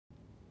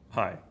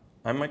Hi,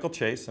 I'm Michael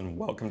Chase and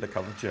welcome to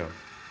Cup of Joe,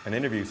 an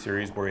interview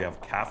series where we have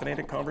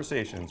caffeinated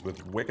conversations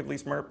with wickedly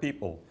smart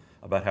people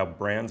about how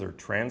brands are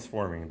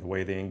transforming the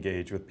way they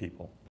engage with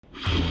people.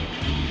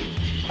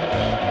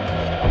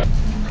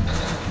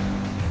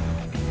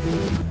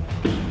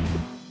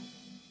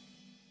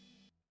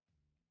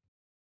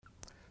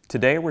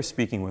 Today we're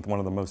speaking with one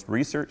of the most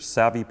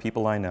research-savvy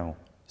people I know.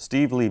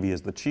 Steve Levy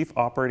is the Chief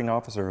Operating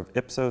Officer of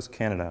Ipsos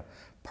Canada,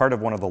 part of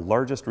one of the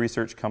largest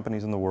research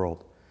companies in the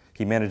world.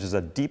 He manages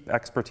a deep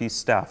expertise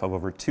staff of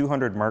over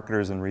 200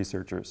 marketers and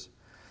researchers.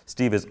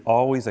 Steve is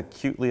always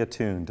acutely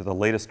attuned to the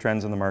latest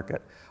trends in the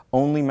market,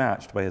 only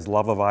matched by his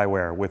love of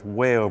eyewear, with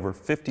way over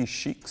 50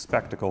 chic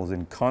spectacles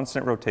in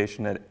constant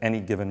rotation at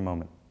any given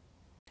moment.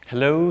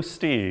 Hello,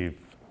 Steve.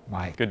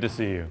 Mike. Good to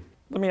see you.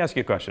 Let me ask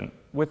you a question.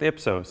 With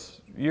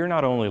Ipsos, you're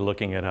not only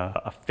looking at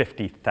a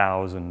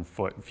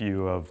 50,000-foot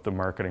view of the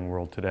marketing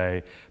world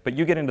today, but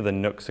you get into the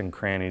nooks and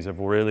crannies of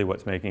really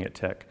what's making it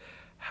tick.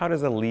 How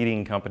does a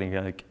leading company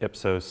like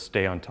Ipsos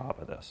stay on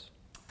top of this?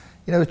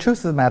 You know, the truth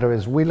of the matter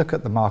is we look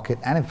at the market,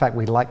 and in fact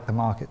we like the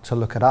market to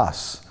look at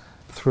us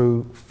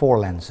through 4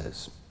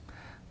 lenses.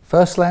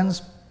 First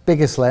lens,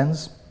 biggest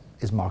lens,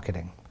 is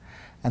marketing.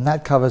 And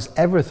that covers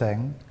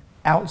everything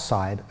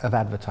outside of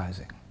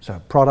advertising. So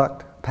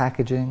product,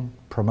 packaging,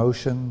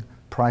 promotion,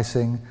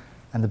 pricing,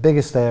 and the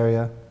biggest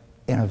area,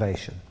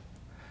 innovation.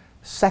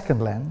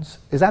 Second lens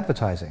is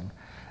advertising.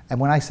 And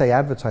when I say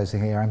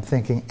advertising here, I'm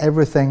thinking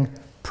everything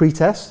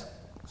pre-test,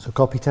 so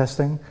copy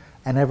testing,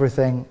 and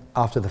everything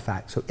after the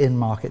fact, so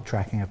in-market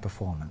tracking of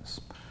performance.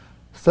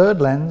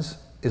 Third lens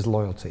is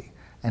loyalty.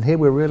 And here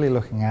we're really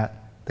looking at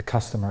the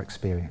customer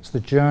experience, the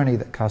journey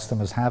that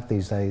customers have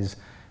these days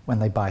when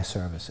they buy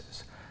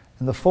services.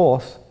 And the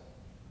fourth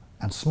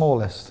and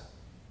smallest,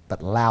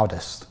 but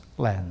loudest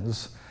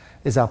lens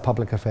is our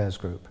public affairs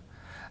group.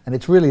 And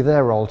it's really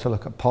their role to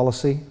look at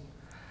policy,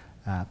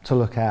 to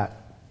look at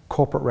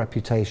corporate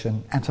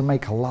reputation, and to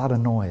make a lot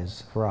of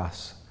noise for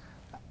us.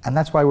 And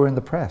that's why we're in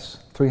the press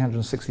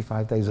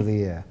 365 days of the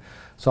year.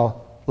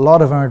 So a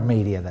lot of earned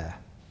media there.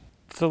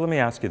 So let me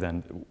ask you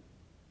then,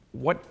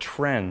 what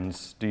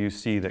trends do you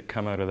see that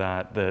come out of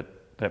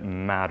that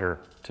matter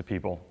to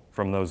people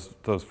from those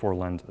 4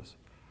 lenses?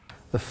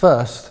 The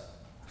first,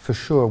 for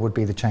sure, would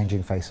be the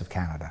changing face of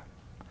Canada.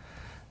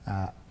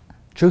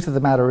 Truth of the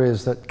matter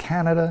is that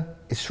Canada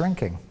is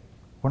shrinking.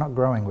 We're not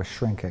growing, we're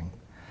shrinking.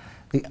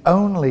 The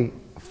only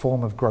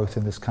form of growth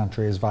in this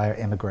country is via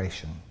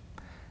immigration.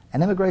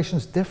 And immigration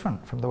is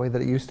different from the way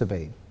that it used to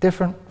be.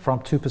 Different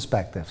from 2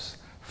 perspectives.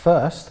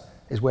 First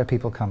is where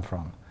people come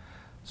from.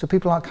 So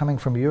people aren't coming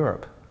from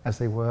Europe, as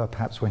they were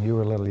perhaps when you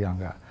were a little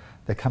younger.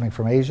 They're coming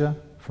from Asia,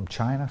 from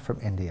China, from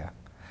India.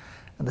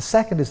 And the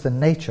second is the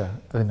nature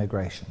of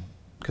immigration.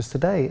 Because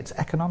today it's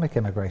economic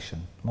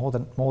immigration, more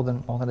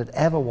than it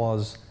ever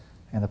was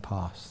in the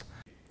past.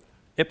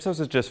 Ipsos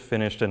has just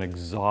finished an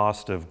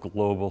exhaustive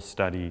global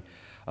study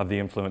of the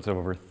influence of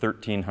over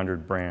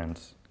 1,300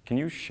 brands. Can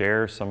you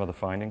share some of the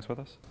findings with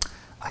us?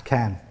 I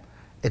can.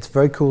 It's a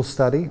very cool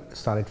study. It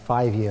started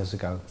 5 years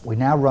ago. We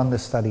now run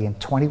this study in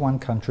 21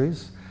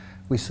 countries.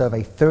 We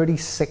survey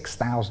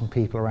 36,000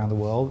 people around the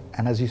world.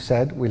 And as you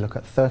said, we look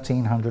at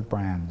 1,300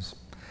 brands.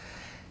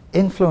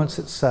 Influence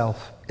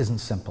itself isn't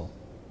simple.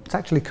 It's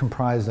actually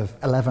comprised of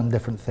 11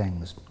 different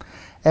things.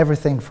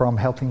 Everything from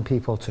helping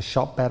people to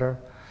shop better,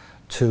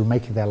 to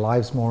making their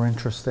lives more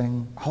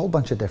interesting, a whole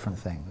bunch of different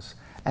things.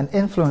 And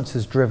influence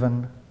is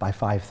driven by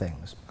 5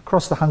 things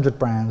across the 100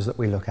 brands that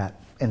we look at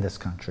in this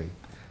country.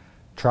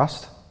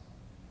 Trust,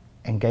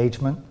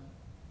 engagement,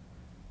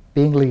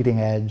 being leading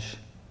edge,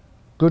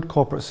 good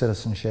corporate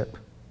citizenship,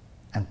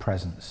 and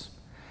presence.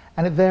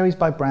 And it varies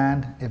by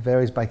brand, it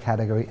varies by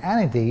category,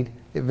 and indeed,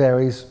 it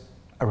varies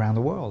around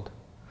the world.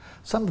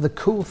 Some of the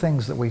cool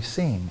things that we've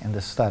seen in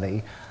this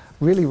study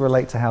really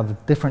relate to how the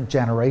different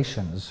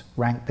generations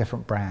rank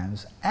different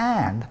brands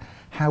and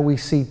how we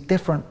see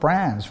different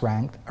brands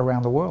ranked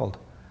around the world.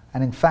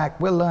 And in fact,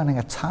 we're learning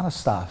a ton of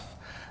stuff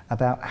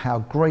about how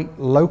great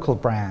local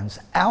brands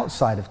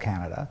outside of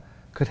Canada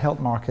could help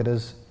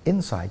marketers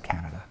inside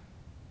Canada.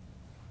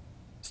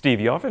 Steve,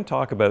 you often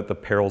talk about the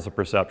perils of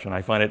perception.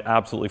 I find it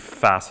absolutely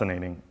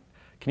fascinating.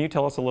 Can you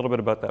tell us a little bit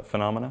about that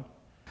phenomena?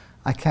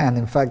 I can.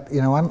 In fact,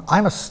 you know,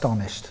 I'm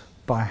astonished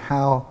by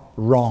how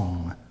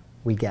wrong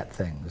we get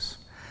things.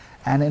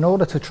 And in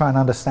order to try and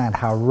understand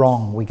how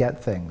wrong we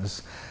get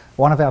things,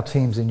 one of our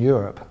teams in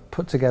Europe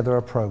put together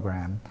a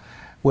program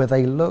where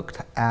they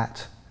looked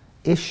at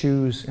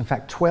issues, in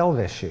fact 12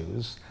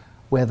 issues,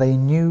 where they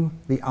knew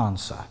the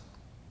answer.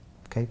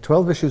 Okay,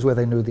 12 issues where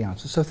they knew the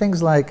answer. So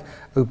things like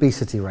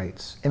obesity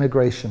rates,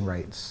 immigration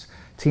rates,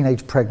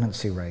 teenage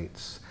pregnancy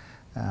rates,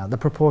 the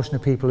proportion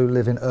of people who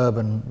live in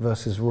urban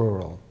versus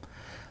rural.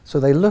 So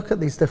they look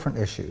at these different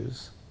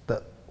issues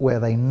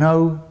where they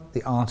know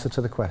the answer to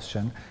the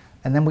question,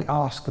 and then we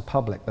ask the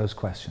public those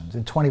questions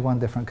in 21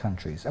 different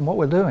countries. And what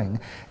we're doing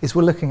is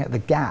we're looking at the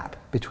gap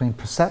between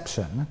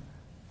perception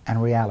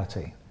and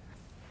reality.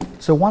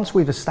 So once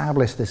we've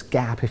established this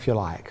gap, if you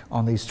like,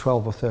 on these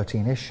 12 or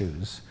 13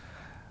 issues,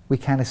 we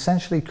can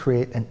essentially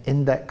create an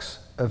index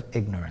of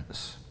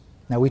ignorance.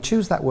 Now, we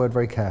choose that word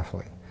very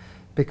carefully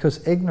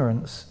because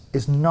ignorance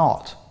is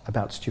not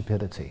about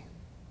stupidity.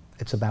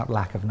 It's about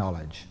lack of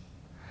knowledge.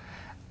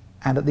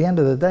 And at the end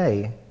of the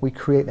day, we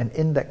create an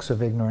index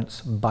of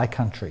ignorance by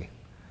country.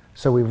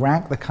 So we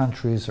rank the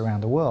countries around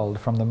the world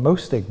from the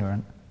most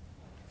ignorant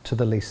to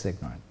the least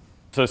ignorant.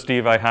 So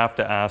Steve, I have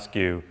to ask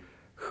you,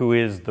 who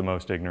is the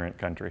most ignorant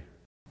country?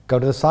 Go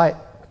to the site,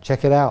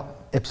 check it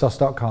out,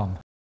 Ipsos.com.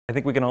 I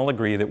think we can all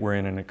agree that we're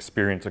in an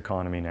experience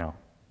economy now.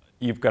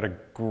 You've got a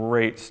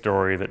great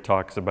story that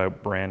talks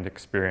about brand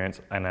experience,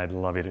 and I'd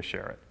love you to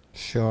share it.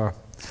 Sure.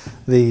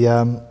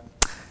 The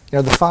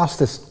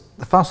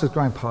fastest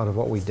growing part of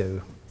what we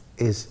do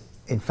is,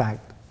 in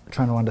fact,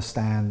 trying to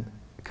understand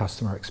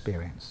customer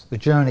experience, the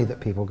journey that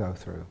people go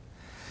through.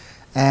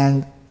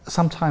 And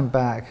some time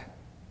back,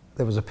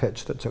 there was a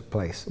pitch that took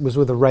place. It was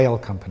with a rail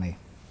company.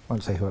 I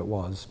won't say who it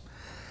was.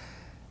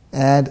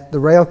 And the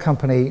rail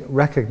company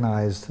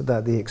recognized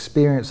that the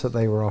experience that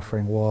they were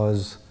offering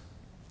was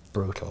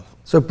brutal.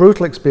 So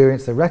brutal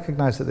experience, they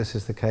recognized that this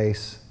is the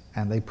case,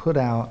 and they put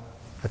out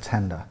a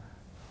tender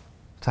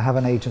to have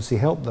an agency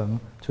help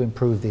them to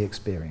improve the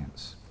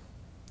experience.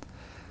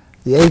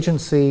 The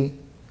agency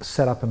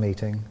set up a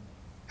meeting,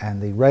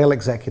 and the rail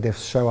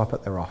executives show up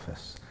at their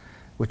office,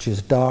 which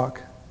is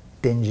dark,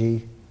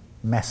 dingy,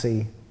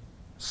 messy,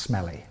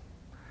 smelly.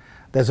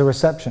 There's a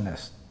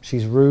receptionist.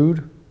 She's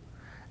rude,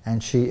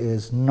 and she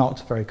is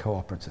not very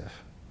cooperative.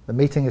 The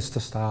meeting is to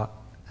start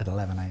at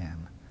 11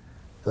 a.m.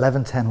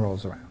 11:10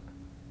 rolls around.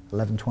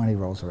 11:20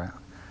 rolls around.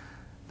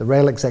 The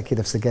rail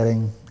executives are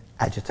getting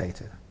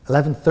agitated.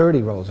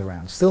 11:30 rolls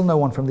around. Still no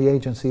one from the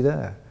agency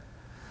there.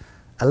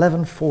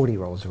 11:40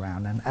 rolls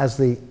around, and as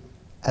the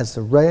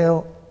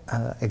rail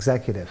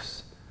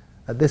executives,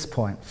 at this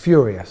point,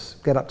 furious,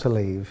 get up to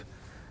leave,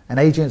 an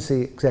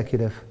agency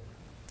executive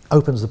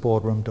opens the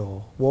boardroom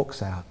door,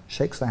 walks out,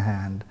 shakes their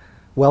hand,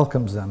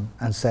 welcomes them,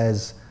 and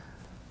says,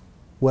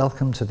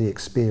 "Welcome to the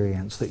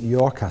experience that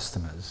your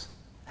customers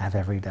have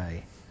every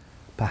day.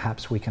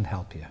 Perhaps we can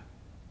help you."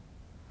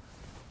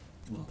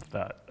 Love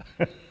that.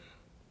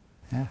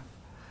 Yeah.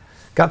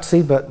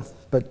 Gutsy,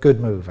 but good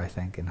move, I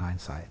think, in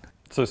hindsight.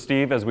 So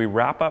Steve, as we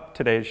wrap up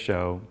today's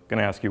show, I'm going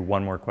to ask you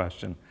one more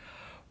question.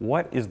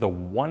 What is the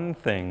one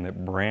thing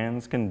that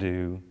brands can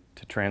do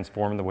to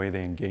transform the way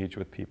they engage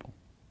with people?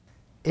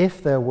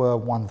 If there were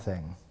one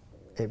thing,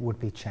 it would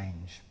be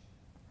change.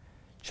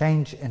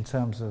 Change in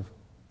terms of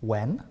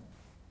when,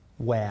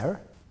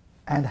 where,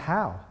 and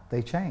how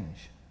they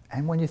change.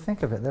 And when you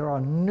think of it, there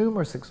are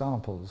numerous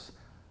examples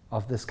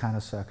of this kind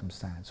of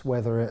circumstance,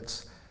 whether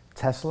it's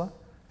Tesla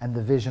and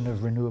the vision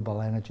of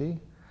renewable energy,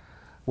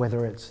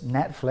 whether it's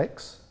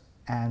Netflix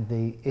and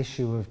the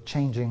issue of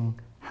changing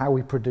how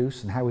we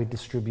produce and how we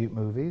distribute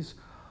movies,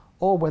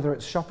 or whether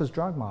it's Shoppers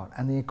Drug Mart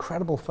and the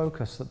incredible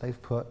focus that they've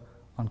put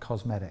on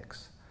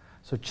cosmetics.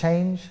 So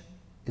change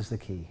is the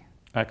key.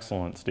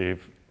 Excellent,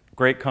 Steve.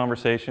 Great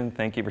conversation.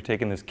 Thank you for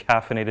taking this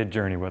caffeinated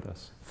journey with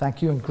us.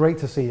 Thank you, and great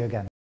to see you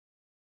again.